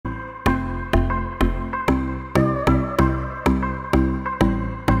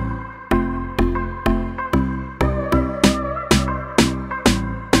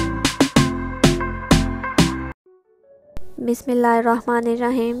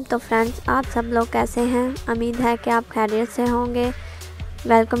बिस्मिल्लाहिर्रहमानिर्रहीम। तो फ्रेंड्स, आप सब लोग कैसे हैं? उम्मीद है कि आप खैरियत से होंगे।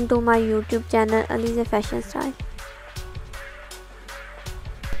 Welcome to my YouTube channel Alizeh fashion style.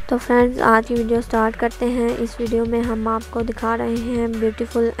 तो फ्रेंड्स, आज की वीडियो स्टार्ट करते हैं। इस वीडियो में हम आपको दिखा रहे हैं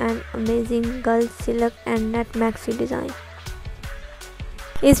beautiful and amazing girls silk and net maxi design.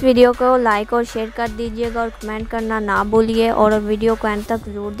 इस वीडियो को लाइक और शेयर कर दीजिएगा और कमेंट करना ना भूलिए, और वीडियो को एंड तक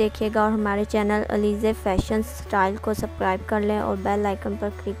ज़रूर देखिएगा, और हमारे चैनल अलीज़े फैशन स्टाइल को सब्सक्राइब कर लें और बेल आइकन पर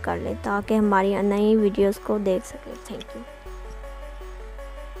क्लिक कर लें ताकि हमारी नई वीडियोस को देख सकें। Thank you.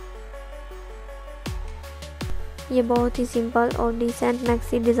 ये बहुत ही सिंपल और डिसेंट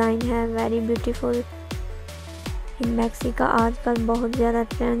मैक्सी डिज़ाइन है, वेरी ब्यूटीफुल। इन मैक्सी का आजकल बहुत ज़्यादा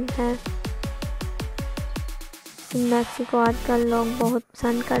ट्रेंड है। इन मैक्सी को आजकल लोग बहुत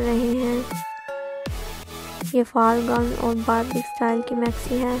पसंद कर रहे हैं। ये फॉल गाउन और बार्बी स्टाइल की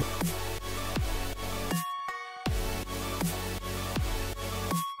मैक्सी है।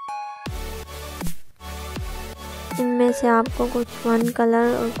 इनमें से आपको कुछ वन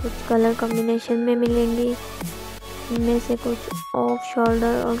कलर और कुछ कलर कॉम्बिनेशन में मिलेंगी। इनमें से कुछ ऑफ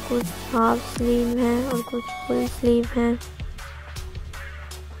शोल्डर और कुछ हाफ स्लीव हैं और कुछ फुल स्लीव हैं।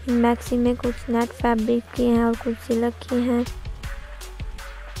 मैक्सी में कुछ नेट फैब्रिक की हैं और कुछ सिल्क की हैं।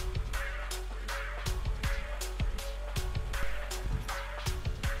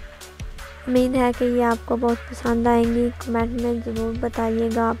 उम्मीद है कि ये आपको बहुत पसंद आएंगी। कमेंट में ज़रूर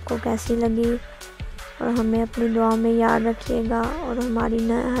बताइएगा आपको कैसी लगी, और हमें अपनी दुआओं में याद रखिएगा, और हमारी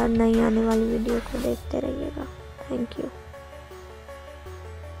हर नई आने वाली वीडियो को देखते रहिएगा। Thank you.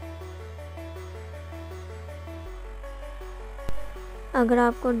 अगर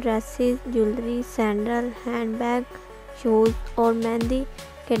आपको dresses, jewellery, sandal, handbag, shoes और मेहंदी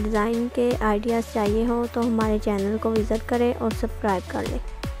के डिज़ाइन के आइडियाज़ चाहिए हो तो हमारे चैनल को विज़िट करें और सब्सक्राइब कर लें।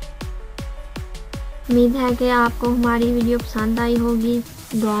 उम्मीद है कि आपको हमारी वीडियो पसंद आई होगी।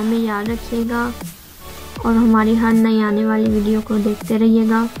 दुआ में याद रखिएगा और हमारी हर नई आने वाली वीडियो को देखते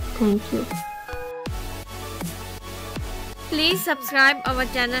रहिएगा। Thank you. Please subscribe our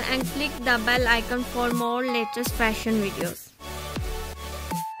channel and click the bell icon for more latest fashion videos.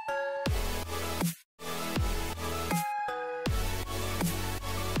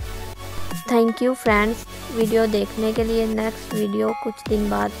 Thank you friends, video देखने के लिए। नेक्स्ट वीडियो कुछ दिन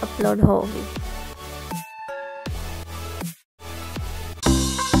बाद अपलोड होगी।